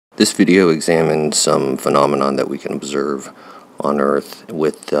This video examines some phenomenon that we can observe on Earth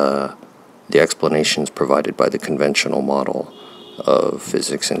with the explanations provided by the conventional model of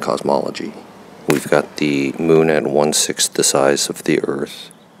physics and cosmology. We've got the moon at 1/6 the size of the Earth,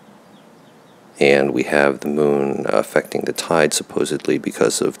 and we have the moon affecting the tide supposedly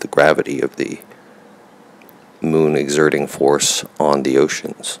because of the gravity of the moon exerting force on the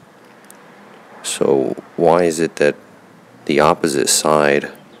oceans. So why is it that the opposite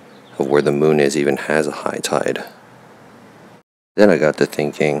side of where the moon is even has a high tide? Then I got to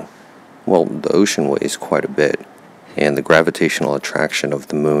thinking, well, the ocean weighs quite a bit, and the gravitational attraction of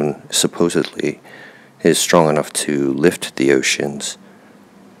the moon supposedly is strong enough to lift the oceans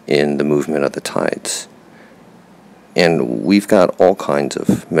in the movement of the tides. And we've got all kinds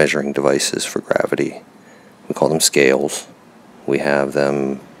of measuring devices for gravity. We call them scales. We have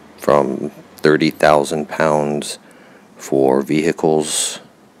them from 30,000 pounds for vehicles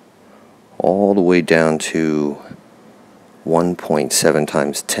all the way down to 1.7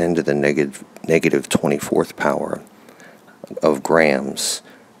 times 10 to the negative 24th power of grams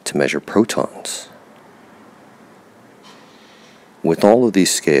to measure protons. With all of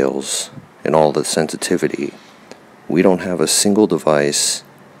these scales and all the sensitivity, we don't have a single device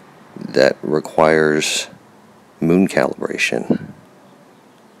that requires moon calibration.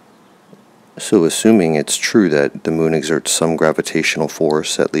 So assuming it's true that the moon exerts some gravitational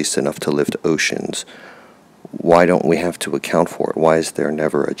force, at least enough to lift oceans, why don't we have to account for it? Why is there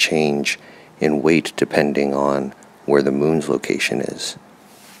never a change in weight depending on where the moon's location is?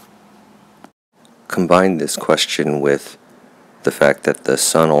 Combine this question with the fact that the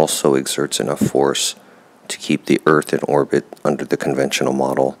sun also exerts enough force to keep the Earth in orbit under the conventional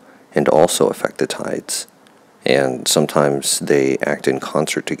model and also affect the tides. And sometimes they act in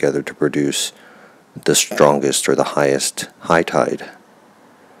concert together to produce the strongest or the highest high tide.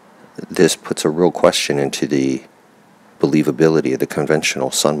 This puts a real question into the believability of the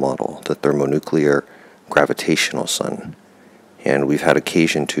conventional sun model, the thermonuclear gravitational sun. And we've had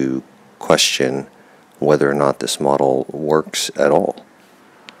occasion to question whether or not this model works at all.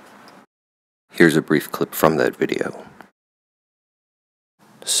 Here's a brief clip from that video.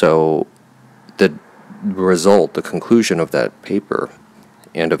 So the result, the conclusion of that paper,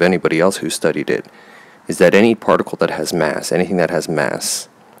 and of anybody else who studied it, is that any particle that has mass, anything that has mass,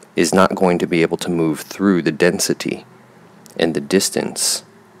 is not going to be able to move through the density and the distance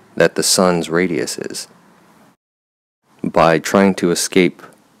that the sun's radius is. By trying to escape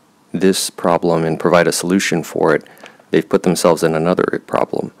this problem and provide a solution for it, they've put themselves in another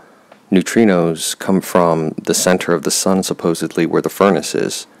problem. Neutrinos come from the center of the sun, supposedly where the furnace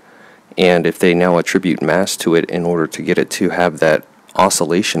is, and if they now attribute mass to it in order to get it to have that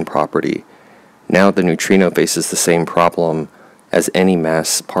oscillation property, now the neutrino faces the same problem as any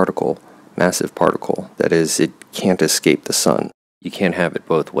massive particle. That is, it can't escape the sun. You can't have it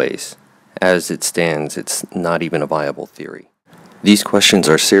both ways. As it stands, it's not even a viable theory. These questions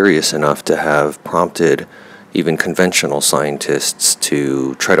are serious enough to have prompted even conventional scientists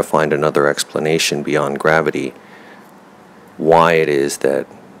to try to find another explanation beyond gravity, why it is that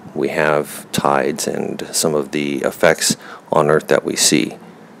we have tides and some of the effects on Earth that we see.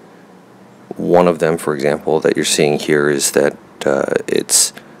 One of them, for example, that you're seeing here is that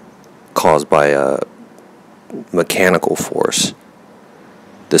it's caused by a mechanical force,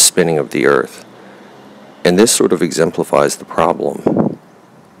 the spinning of the Earth. And this sort of exemplifies the problem.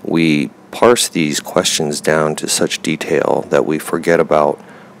 We parse these questions down to such detail that we forget about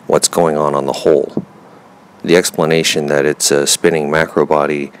what's going on the whole. The explanation that it's a spinning macro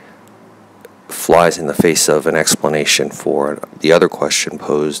body flies in the face of an explanation for the other question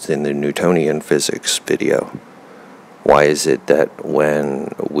posed in the Newtonian physics video. Why is it that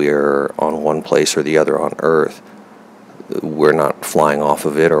when we're on one place or the other on Earth, we're not flying off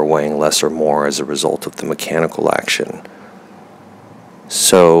of it or weighing less or more as a result of the mechanical action?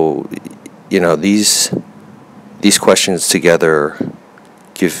 So, these questions together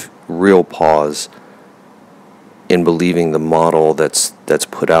give real pause in believing the model that's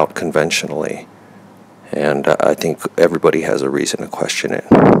put out conventionally, and I think everybody has a reason to question it.